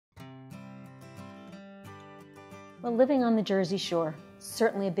Well, living on the Jersey Shore,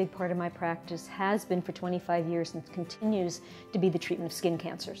 certainly a big part of my practice, has been for 25 years and continues to be the treatment of skin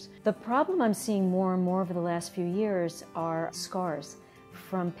cancers. The problem I'm seeing more and more over the last few years are scars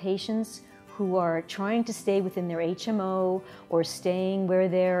from patients who are trying to stay within their HMO or staying where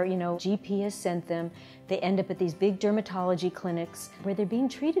their GP has sent them. They end up at these big dermatology clinics where they're being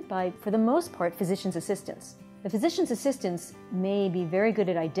treated by, for the most part, physician's assistants. The physician's assistants may be very good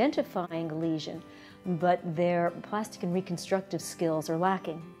at identifying a lesion, but their plastic and reconstructive skills are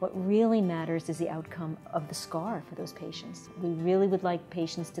lacking. What really matters is the outcome of the scar for those patients. We really would like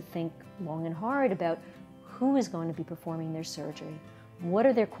patients to think long and hard about who is going to be performing their surgery, what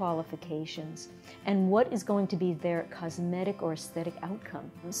are their qualifications, and what is going to be their cosmetic or aesthetic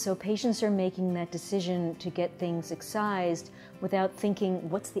outcome. So patients are making that decision to get things excised without thinking,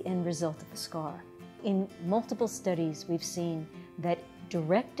 what's the end result of the scar? In multiple studies, we've seen that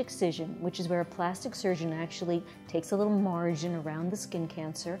direct excision, which is where a plastic surgeon actually takes a little margin around the skin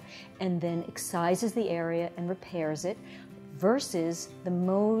cancer and then excises the area and repairs it, versus the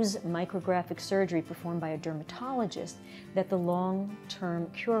Mohs micrographic surgery performed by a dermatologist, that the long-term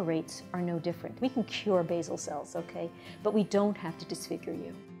cure rates are no different. We can cure basal cells, okay, but we don't have to disfigure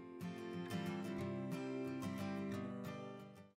you.